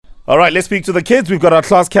All right, let's speak to the kids. We've got our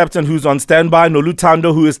class captain who's on standby,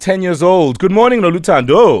 Noluthando, who is 10 years old. Good morning,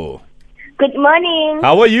 Noluthando. Good morning.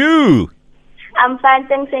 How are you? I'm fine,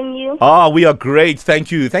 thanks, and you? We are great. Thank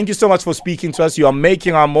you. Thank you so much for speaking to us. You are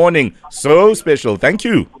making our morning so special. Thank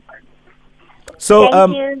you. So,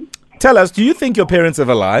 Thank you. tell us, do you think your parents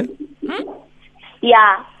ever lie?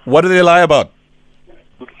 Yeah. What do they lie about?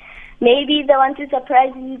 Maybe they want to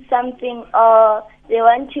surprise you with something, or they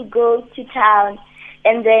want to go to town,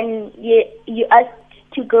 and then you ask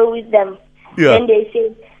to go with them. Yeah. Then they say,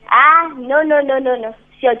 no.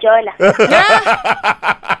 Jola.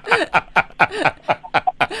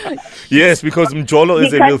 Yes, because Mjolo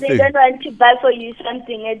is a real Because they thing. don't want to buy for you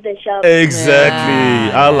something at the shop. Exactly.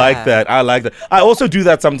 Yeah. I like that. I also do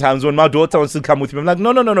that sometimes when my daughter wants to come with me. I'm like,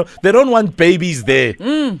 no. They don't want babies there.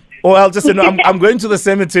 Or I'll just say, no, I'm going to the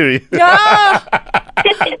cemetery. Yeah.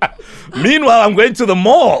 Meanwhile, I'm going to the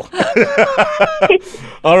mall.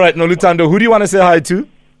 All right, Noluthando, who do you want to say hi to?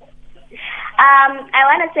 I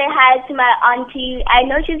want to say hi to my auntie. I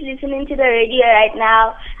know she's listening to the radio right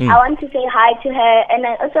now. I want to say hi to her, and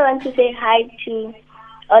I also want to say hi to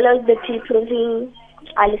all of the people who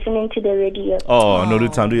are listening to the radio. Oh,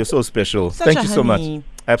 Noluthando, you're so special. Such Thank a you so much. honey.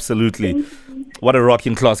 Absolutely. What a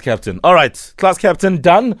rocking class captain. All right, class captain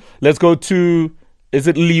done. Let's go to, is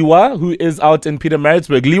it Liwa, who is out in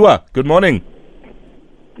Pietermaritzburg? Liwa, good morning.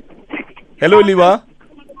 Hello, Liwa.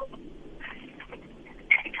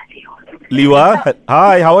 Liwa,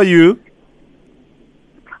 hi, how are you?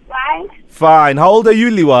 Fine. Fine. How old are you,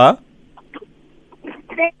 Liwa?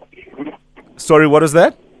 Sorry, what is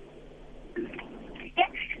that?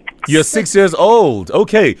 You're 6 years old.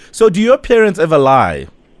 Okay. So do your parents ever lie?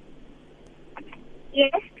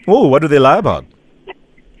 Yes. Oh, what do they lie about?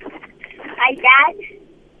 My dad.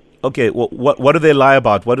 Okay, what do they lie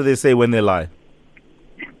about? What do they say when they lie?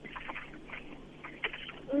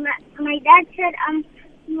 My dad said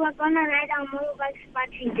we were gonna ride our motorbikes, but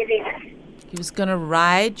he didn't. He was going to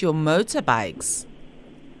ride your motorbikes.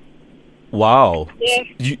 Wow. Yes.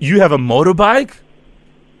 You have a motorbike?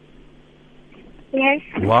 Yes.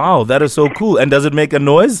 Wow, that is so cool. And does it make a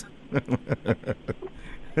noise?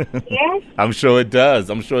 Yes. I'm sure it does.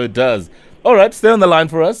 All right, stay on the line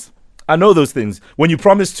for us. I know those things. When you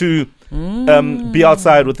promise to be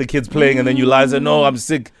outside with the kids playing and then you lie and say, no, I'm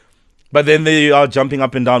sick. But then they are jumping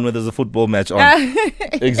up and down when there's a football match on.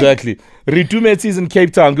 Exactly. Ritumeti is in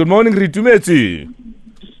Cape Town. Good morning, Ritumeti.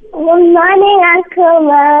 Good morning, Uncle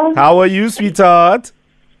Mom. How are you, sweetheart?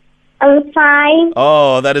 I'm fine.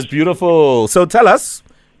 Oh, that is beautiful. So tell us,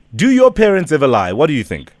 do your parents ever lie? What do you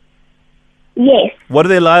think? Yes. What do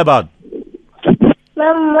they lie about?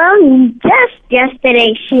 My mom just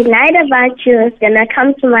yesterday she lied about she was gonna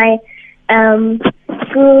come to my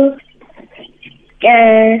school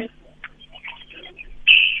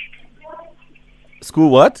School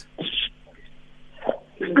what?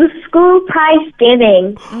 school prize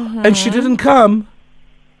giving. And she didn't come.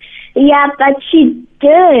 Yeah, but she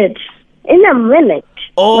did in a minute.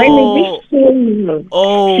 Oh. When we reached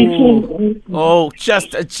home, she came. Oh,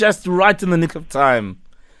 just right in the nick of time.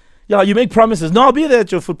 Yeah, you make promises. No, I'll be there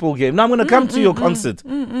at your football game. No, I'm going to come to your concert.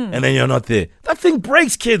 And then you're not there. That thing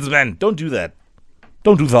breaks kids, man. Don't do that.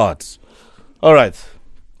 Don't do that. All right.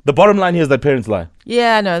 The bottom line here is that parents lie.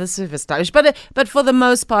 Yeah, no, this is stylish. But for the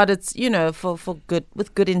most part, it's, for good,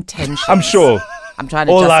 with good intentions. I'm sure. I'm trying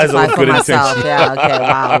to All lies justify are with for good myself. intention. Yeah, okay,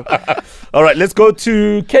 wow. All right, let's go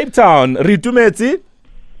to Cape Town. Ritumeti,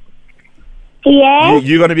 Yes.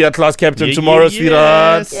 you're going to be our class captain Yeah, tomorrow,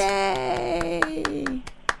 yes. sweetheart. Yay.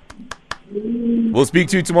 We'll speak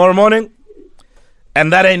to you tomorrow morning.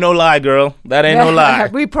 And that ain't no lie, girl. That ain't no lie.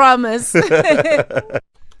 We promise.